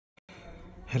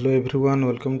Hello everyone,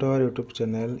 welcome to our YouTube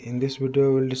channel. In this video,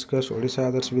 we will discuss Odisha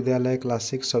Adarsh Vidyalaya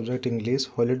Class-6 subject English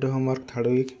holiday homework third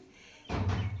week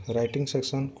writing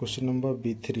section. Question number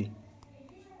B3.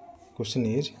 Question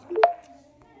is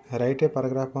write a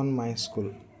paragraph on my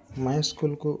school. My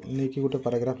school को लेकिन गोटे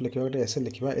paragraph लिखा गोटे ऐसे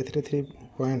लिखा एथिरे 3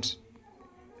 points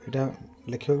इटा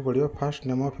लिखा पड़ो. First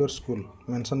name of your school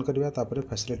mention करवा, तापर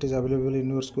facilities available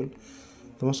in your school.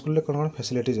 तुम स्कूल कौन कौन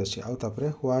फैसिलिटीज अच्छी आउ तापर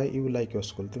why you like your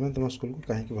school, तुम्हें तुम स्कूल को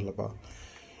कहीं भल पाओ.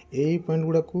 यही पॉइंट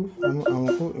गुड़ा को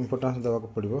आमको इंपोर्टेंस देवाक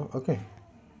पड़ो. ओके,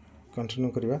 कंटिन्यू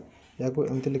करवा. या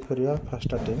एमती लिखिपर फास्ट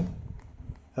स्टार्टिंग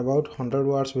अबाउट 100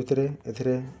 वर्ड्स भितर ए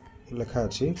लिखा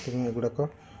अच्छी. तुम्हें एगुड़ाक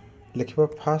लिख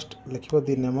फास्ट लिख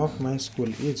the name of my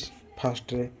school is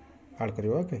fast रे ऐड कर.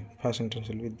 Okay, fast sentence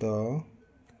will be the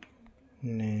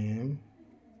name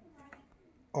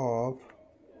of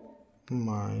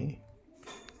my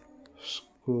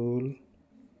school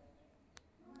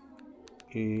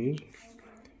is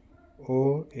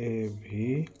OAV,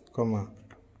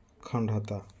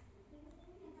 खंडहता.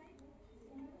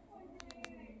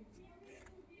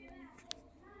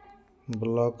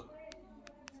 Block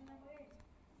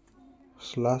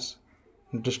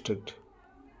 / district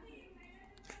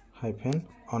hyphen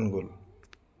Angul.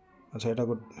 अच्छा, यहाँ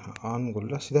गोटे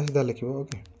अनुगुल सीधा सीधा लिख.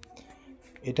 ओके,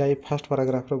 यहाँ ये फास्ट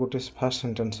पैराग्राफ गोटे फास्ट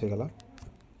सेंटेंस होगा.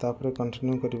 तापर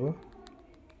कंटिन्यू कर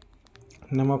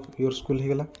नेम ऑफ योर स्कूल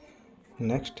होगा.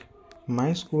 Next,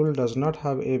 my school does not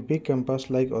have a big campus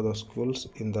like other schools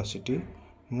in the city.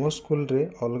 मो स्कूल रे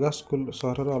अलग स्कूल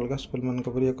सहर अलग स्कूल मान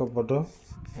एक बड़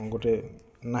गोटे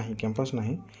ना कैंपस ना.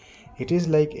 It is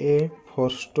like a 4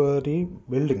 story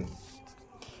building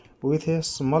with a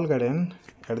small garden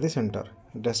at the center.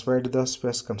 Despite the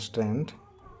space constraint,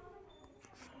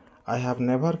 I have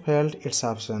never felt its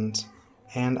absence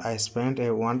and I spent a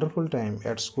wonderful time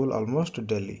at school almost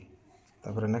daily.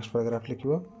 तापर next paragraph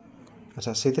लिखो.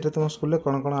 अच्छा, से तुम school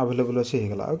कौन कौन available अच्छी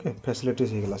होगा. Okay,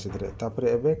 facilities होगा से. तापर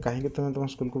एबे कहीं तुम तुम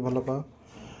स्कूल को भल पाओ.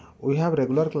 We have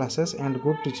regular classes and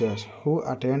good teachers who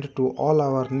attend to all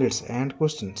our needs and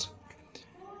questions.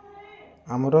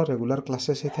 आमर रेगुलर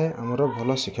क्लासेस होता है, आमर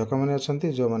भल शिक्षक मैंने अच्छा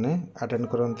जो मैंने अटेंड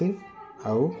करती.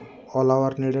 आउ all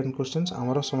our need and questions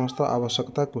आमर समस्त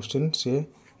आवश्यकता क्वेश्चन सी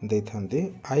दे था.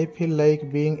 I feel like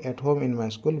being at home in my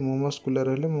school. मो स्कूल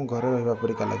रही मो घर रहा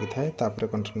परिका लगी था. तापर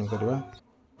कंटिन्यू करवा.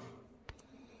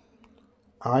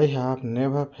 I have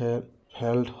never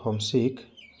felt home sick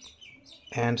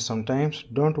and sometimes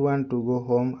don't want to go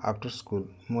home after school.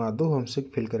 मु आदौ होम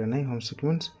सिक फिल करे ना. होम सिक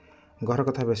मीन्स घर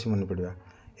कथा बेसी मन पड़ा.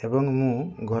 एवं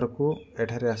मु घर को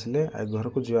एठारे आसिले घर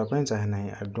को जावाई चाहे ना.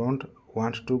 I don't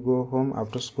want to go home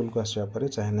after school को आसवा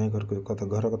चाहे ना.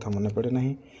 घर कथा मन पड़े ना.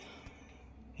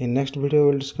 In next video, we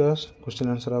will discuss question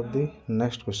answer of the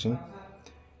next question.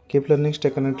 Keep learning,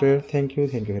 stay connected. Thank you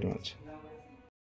very much.